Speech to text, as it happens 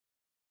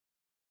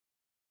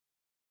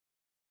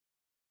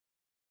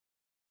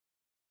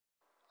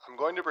I'm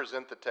going to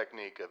present the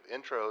technique of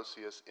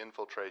intraosseous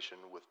infiltration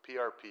with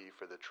PRP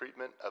for the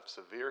treatment of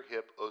severe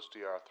hip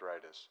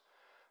osteoarthritis.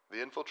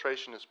 The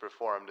infiltration is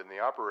performed in the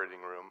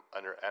operating room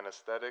under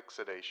anesthetic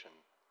sedation.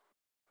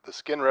 The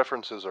skin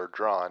references are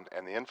drawn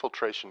and the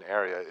infiltration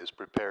area is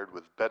prepared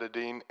with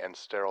betadine and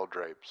sterile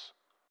drapes.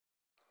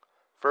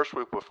 First,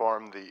 we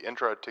perform the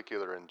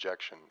intra-articular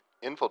injection.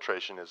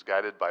 Infiltration is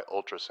guided by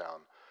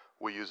ultrasound.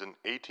 We use an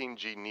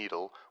 18G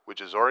needle,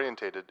 which is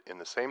orientated in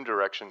the same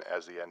direction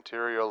as the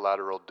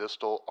anterior-lateral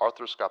distal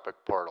arthroscopic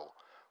portal.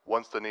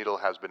 Once the needle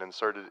has been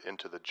inserted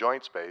into the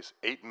joint space,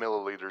 8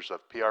 milliliters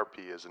of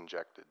PRP is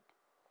injected.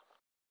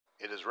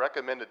 It is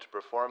recommended to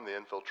perform the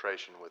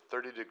infiltration with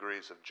 30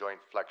 degrees of joint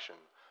flexion,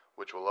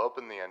 which will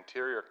open the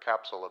anterior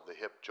capsule of the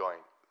hip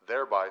joint,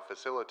 thereby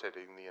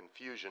facilitating the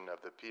infusion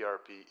of the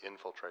PRP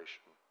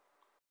infiltration.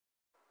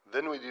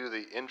 Then we do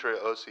the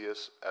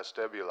intraosseous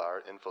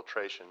astebular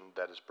infiltration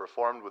that is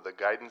performed with the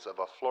guidance of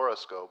a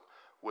fluoroscope,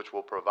 which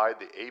will provide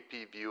the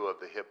AP view of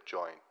the hip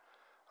joint.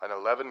 An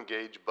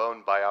 11-gauge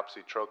bone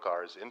biopsy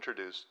trocar is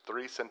introduced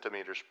 3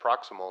 centimeters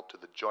proximal to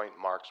the joint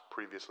marks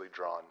previously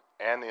drawn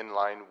and in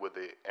line with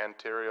the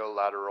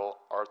anterior-lateral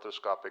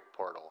arthroscopic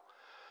portal.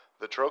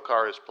 The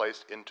trocar is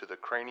placed into the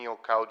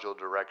cranial-caudal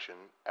direction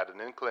at an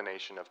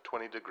inclination of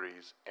 20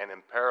 degrees and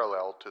in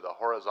parallel to the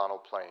horizontal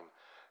plane,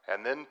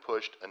 and then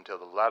pushed until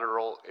the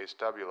lateral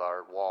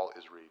astebular wall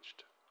is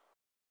reached.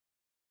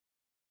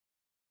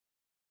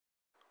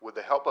 With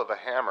the help of a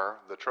hammer,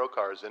 the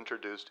trocar is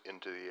introduced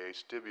into the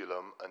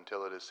acetubulum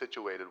until it is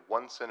situated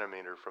 1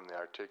 centimeter from the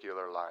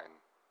articular line.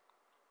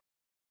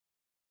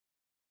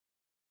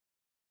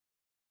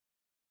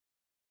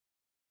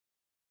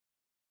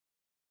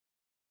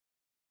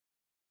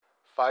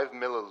 Five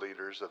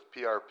milliliters of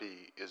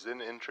PRP is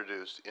then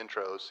introduced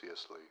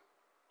intraosseously.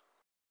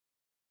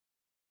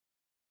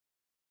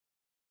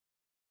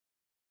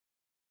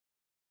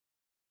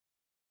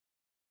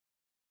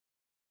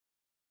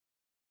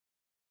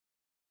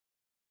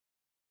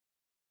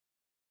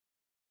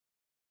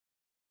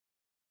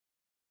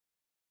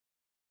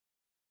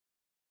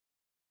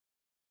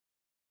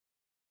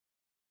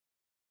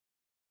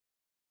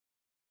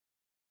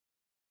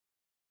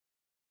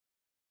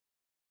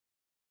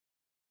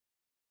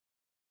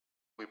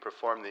 We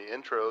perform the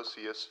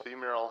intraosseous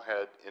femoral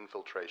head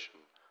infiltration.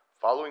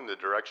 Following the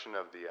direction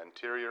of the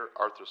anterior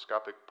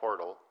arthroscopic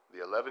portal, the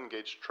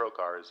 11-gauge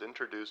trocar is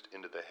introduced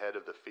into the head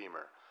of the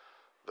femur.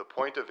 The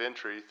point of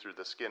entry through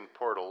the skin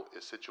portal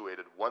is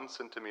situated 1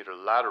 centimeter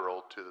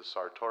lateral to the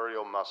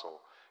sartorial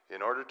muscle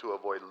in order to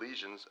avoid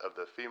lesions of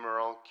the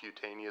femoral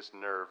cutaneous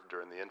nerve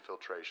during the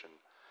infiltration.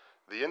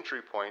 The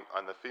entry point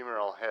on the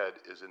femoral head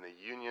is in the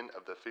union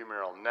of the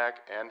femoral neck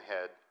and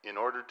head in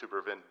order to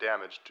prevent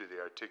damage to the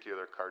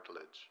articular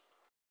cartilage.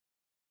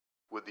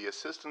 With the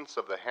assistance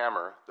of the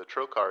hammer, the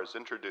trocar is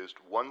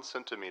introduced 1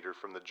 centimeter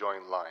from the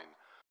joint line.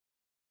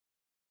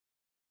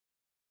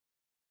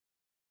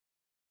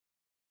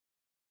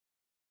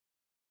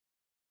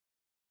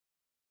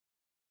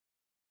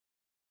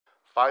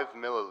 Five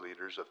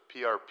milliliters of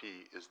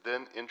PRP is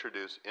then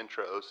introduced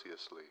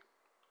intraosseously.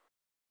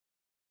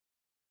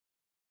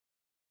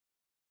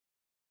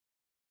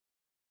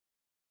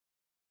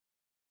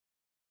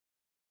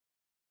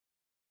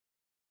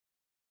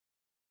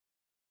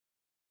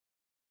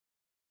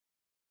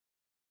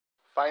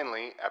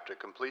 Finally, after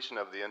completion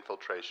of the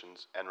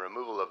infiltrations and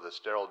removal of the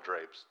sterile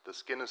drapes, the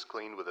skin is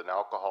cleaned with an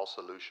alcohol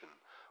solution,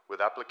 with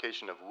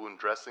application of wound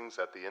dressings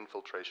at the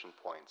infiltration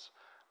points.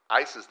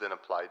 Ice is then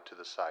applied to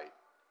the site.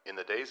 In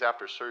the days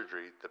after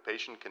surgery, the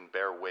patient can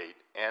bear weight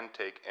and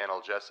take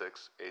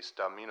analgesics,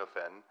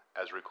 acetaminophen,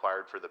 as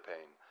required for the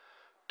pain.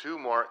 2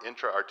 more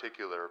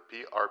intra-articular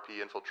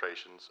PRP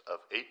infiltrations of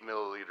 8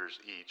 milliliters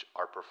each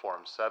are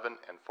performed 7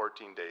 and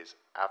 14 days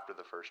after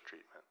the first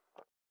treatment.